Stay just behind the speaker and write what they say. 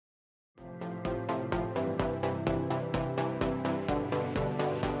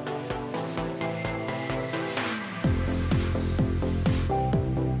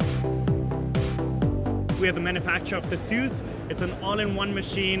we are the manufacturer of the Zeus. It's an all-in-one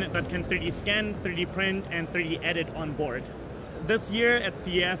machine that can 3D scan, 3D print, and 3D edit on board. This year at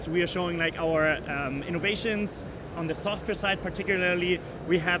CES, we are showing like our innovations. On the software side particularly,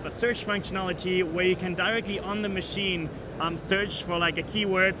 we have a search functionality where you can directly on the machine search for like a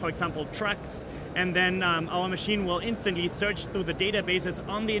keyword, for example, trucks, and then our machine will instantly search through the databases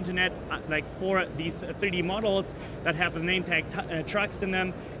on the internet like for these 3D models that have the name tag trucks in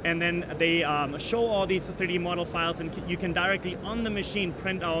them, and then they show all these 3D model files, and you can directly on the machine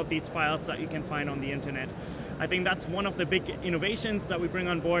print out these files that you can find on the internet. I think that's one of the big innovations that we bring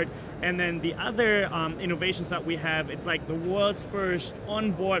on board. And then the other innovations that we have, it's like the world's first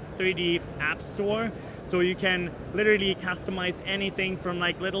onboard 3D app store. So you can literally customize anything from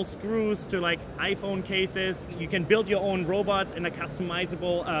like little screws to like iPhone cases. You can build your own robots in a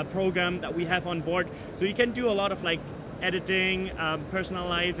customizable program that we have on board. So you can do a lot of like editing,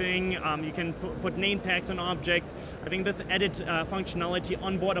 personalizing, you can put name tags on objects. I think this edit functionality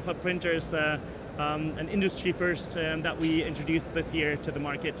on board of a printer is an industry first that we introduced this year to the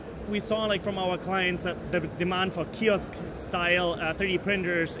market. We saw like from our clients that the demand for kiosk style 3D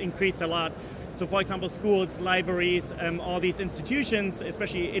printers increased a lot. So for example, schools, libraries, all these institutions,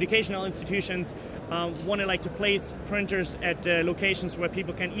 especially educational institutions, want to like to place printers at locations where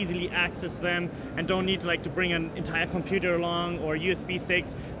people can easily access them and don't need to bring an entire computer along or USB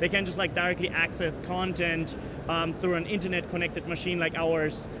sticks. They can just like directly access content through an internet connected machine like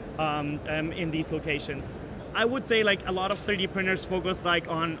ours in these locations. I would say like a lot of 3D printers focus like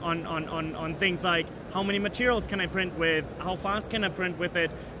on things like how many materials can I print with, how fast can I print with it,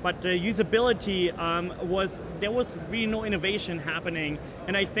 but usability there was really no innovation happening.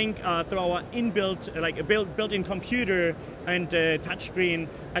 And I think through our inbuilt built-in computer and touchscreen,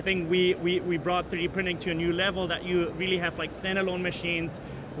 I think we brought 3D printing to a new level that you really have like standalone machines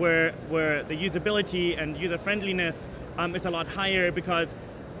where the usability and user friendliness is a lot higher, because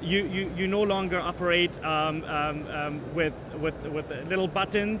you no longer operate with little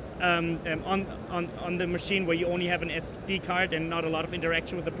buttons on the machine where you only have an SD card and not a lot of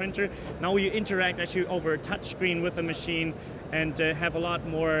interaction with the printer. Now you interact actually over touchscreen with the machine and have a lot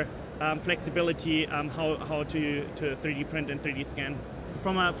more flexibility how to 3D print and 3D scan.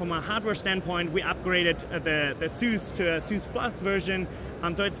 From a hardware standpoint, we upgraded the Zeus to a Zeus Plus version.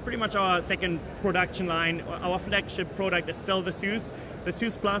 So it's pretty much our second production line. Our flagship product is still the Zeus. The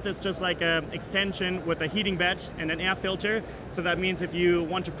Zeus Plus is just like an extension with a heating bed and an air filter. So that means if you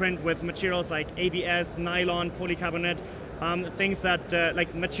want to print with materials like ABS, nylon, polycarbonate, things that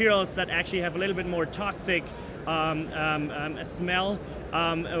like materials that actually have a little bit more toxic smell,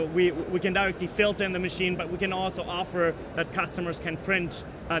 we can directly filter in the machine, but we can also offer that customers can print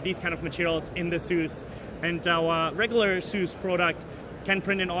these kind of materials in the Zeus. And our regular Zeus product can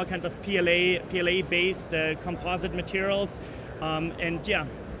print in all kinds of PLA-based composite materials.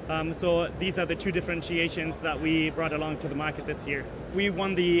 So these are the two differentiations that we brought along to the market this year. We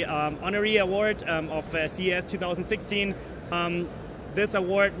won the Honorary Award of CES 2016. This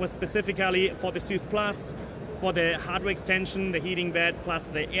award was specifically for the Zeus Plus, for the hardware extension, the heating bed, plus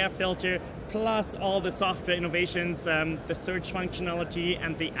the air filter, plus all the software innovations, the search functionality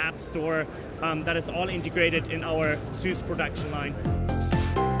and the app store that is all integrated in our Zeus production line.